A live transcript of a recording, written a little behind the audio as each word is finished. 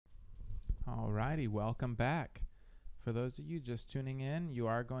Alrighty, welcome back. For those of you just tuning in, you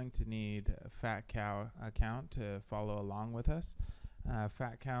are going to need a Fat Cow account to follow along with us.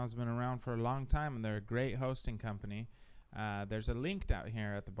 Fat Cow's been around for a long time and they're a great hosting company. There's a link down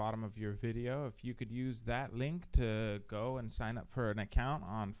here at the bottom of your video. If you could use that link to go and sign up for an account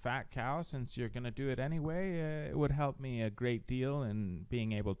on Fat Cow, since you're going to do it anyway, it would help me a great deal in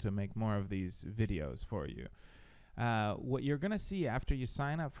being able to make more of these videos for you. What you're going to see after you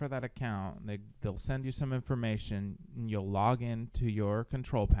sign up for that account, they'll send you some information, and you'll log into your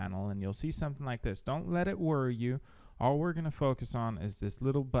control panel, and you'll see something like this. Don't let it worry you. All we're going to focus on is this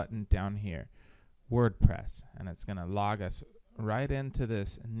little button down here, WordPress, and it's going to log us right into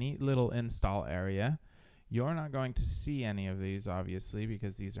this neat little install area. You're not going to see any of these, obviously,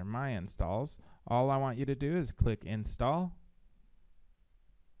 because these are my installs. All I want you to do is click Install.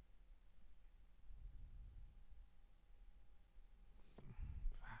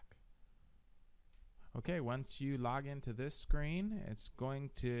 Okay, once you log into this screen, it's going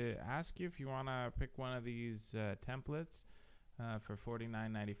to ask you if you want to pick one of these templates for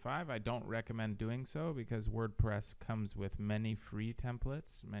 $49.95. I don't recommend doing so because WordPress comes with many free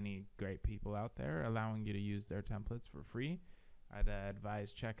templates, many great people out there allowing you to use their templates for free. I'd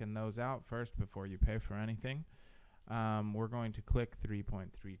advise checking those out first before you pay for anything. We're going to click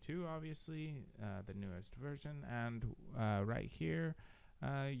 3.32, obviously, the newest version, and right here,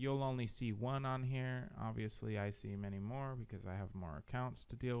 you'll only see one on here. Obviously, I see many more because I have more accounts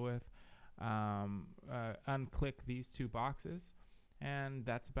to deal with. Unclick these two boxes, and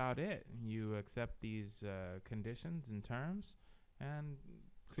that's about it. You accept these conditions and terms, and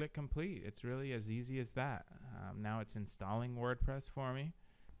click complete. It's really as easy as that. Now it's installing WordPress for me.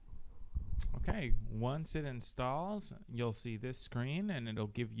 Okay, once it installs, you'll see this screen, and it'll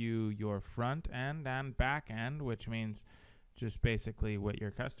give you your front end and back end, which means just basically what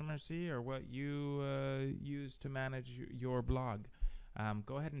your customers see or what you use to manage your blog.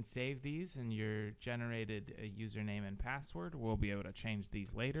 Go ahead and save these in your generated username and password. We'll be able to change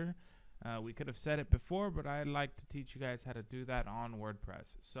these later. We could have said it before, but I'd like to teach you guys how to do that on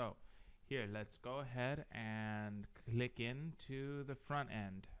WordPress. So here, let's go ahead and click into the front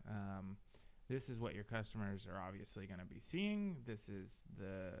end. This is what your customers are obviously going to be seeing. This is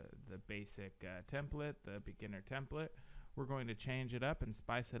the basic template, the beginner template. We're going to change it up and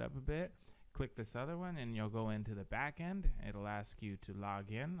spice it up a bit. Click this other one and you'll go into the back end. It'll ask you to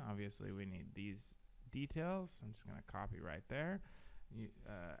log in. Obviously we need these details. I'm just going to copy right there.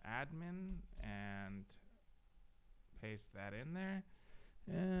 Admin, and paste that in there.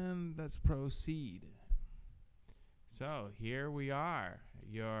 And let's proceed. So here we are.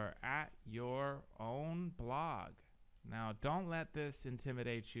 You're at your own blog. Now don't let this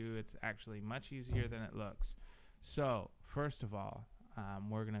intimidate you. It's actually much easier than it looks. So first of all,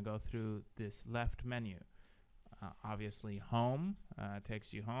 we're going to go through this left menu. Obviously home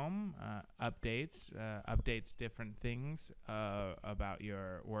takes you home. Updates different things about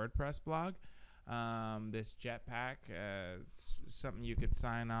your WordPress blog. This jetpack, it's something you could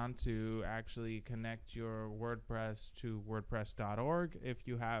sign on to actually connect your WordPress to WordPress.org. If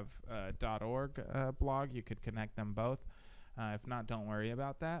you have a .org blog, you could connect them both. If not, don't worry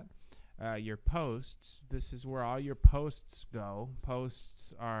about that. Your posts, this is where all your posts go.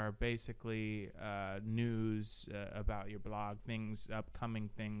 Posts are basically news about your blog, things,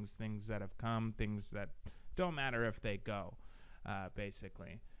 upcoming things, things that have come, things that don't matter if they go,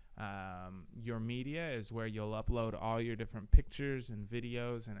 basically. Your media is where you'll upload all your different pictures and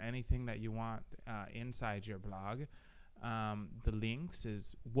videos and anything that you want inside your blog. The links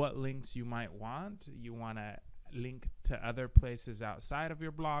is what links you might want. You want to link to other places outside of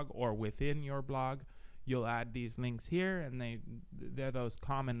your blog or within your blog. You'll add these links here, and they're those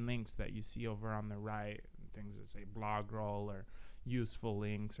common links that you see over on the right, things that say blog roll or useful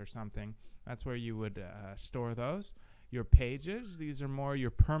links or something. That's where you would store those. Your pages, these are more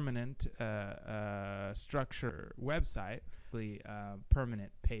your permanent structure website,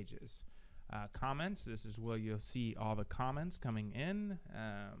 permanent pages. Comments, this is where you'll see all the comments coming in,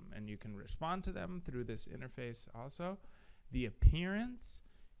 and you can respond to them through this interface also. The appearance,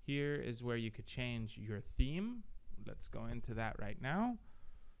 here is where you could change your theme. Let's go into that right now.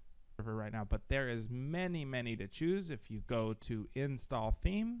 But there is many to choose. If you go to install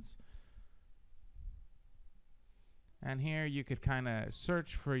themes, and here you could kind of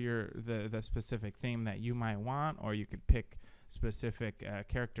search for the specific theme that you might want, or you could pick specific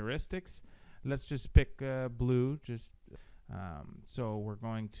characteristics. Let's just pick blue. So we're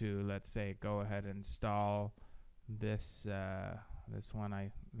going to, let's say, go ahead and install this this one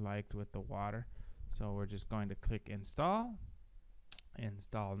I liked with the water. So we're just going to click install.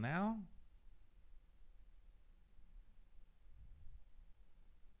 Install now.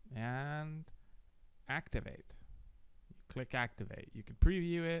 and activate. You click activate. You could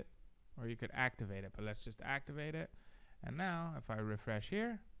preview it or you could activate it, but let's just activate it. And now if I refresh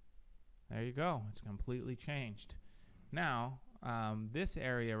here, there you go. It's completely changed. Now, this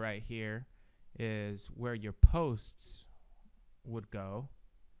area right here is where your posts would go.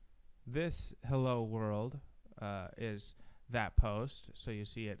 This hello world is that post. So you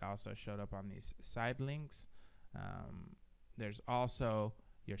see it also showed up on these side links. There's also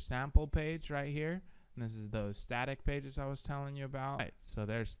your sample page right here. And this is those static pages I was telling you about. Right, so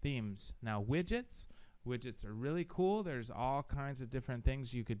there's themes. Now widgets. Widgets are really cool. There's all kinds of different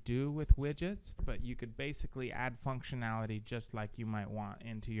things you could do with widgets, but you could basically add functionality just like you might want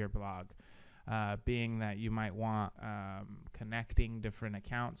into your blog. Being that you might want connecting different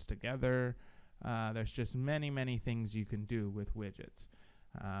accounts together. There's just many things you can do with widgets.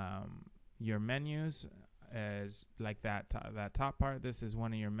 Your menus is like that top part. This is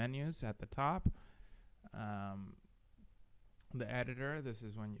one of your menus at the top. The editor, this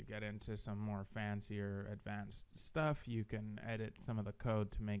is when you get into some more fancier advanced stuff. You can edit some of the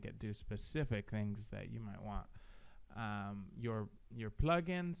code to make it do specific things that you might want. Your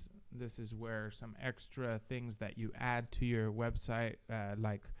plugins, this is where some extra things that you add to your website,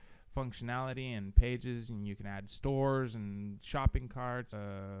 like functionality and pages, and you can add stores and shopping carts,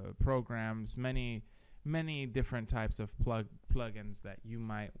 programs, many different types of plugins that you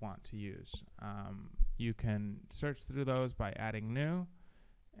might want to use. You can search through those by adding new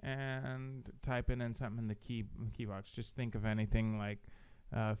and typing in something in the key box. Just think of anything like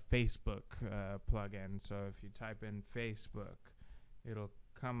Facebook plugin. So if you type in Facebook, it'll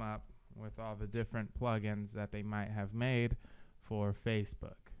come up with all the different plugins that they might have made for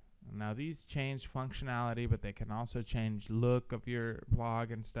Facebook. Now these change functionality, but they can also change look of your blog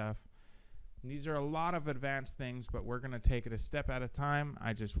and stuff. These are a lot of advanced things, but we're going to take it a step at a time.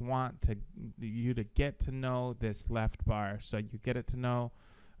 I just want you to get to know this left bar, so you get to know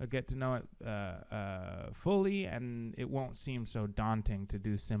it fully, and it won't seem so daunting to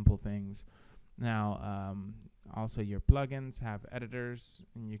do simple things. Now, also your plugins have editors,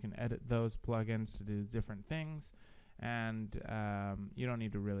 and you can edit those plugins to do different things, and you don't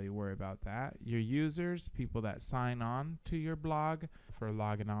need to really worry about that. Your users, people that sign on to your blog for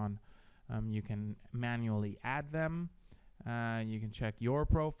logging on, you can manually add them. You can check your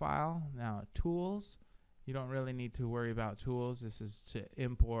profile. Now, tools, you don't really need to worry about tools. This is to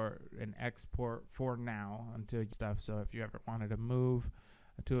import and export for now until stuff. So if you ever wanted to move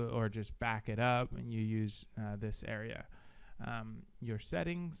to it or just back it up, and you use this area. Your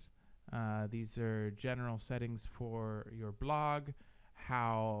settings, these are general settings for your blog.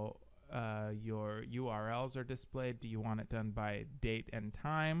 How your URLs are displayed. Do you want it done by date and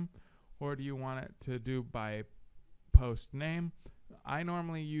time, or do you want it to do by post name? I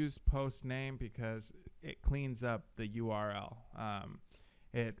normally use post name because it cleans up the URL.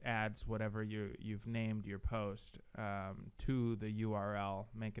 It adds whatever you've named your post to the URL,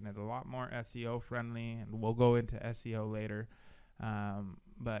 making it a lot more SEO friendly, and we'll go into SEO later.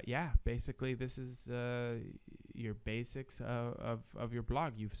 But yeah, basically this is your basics of your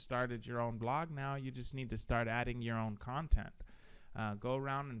blog. You've started your own blog. Now you just need to start adding your own content. Go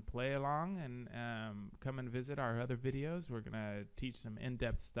around and play along, and come and visit our other videos. We're going to teach some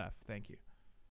in-depth stuff. Thank you.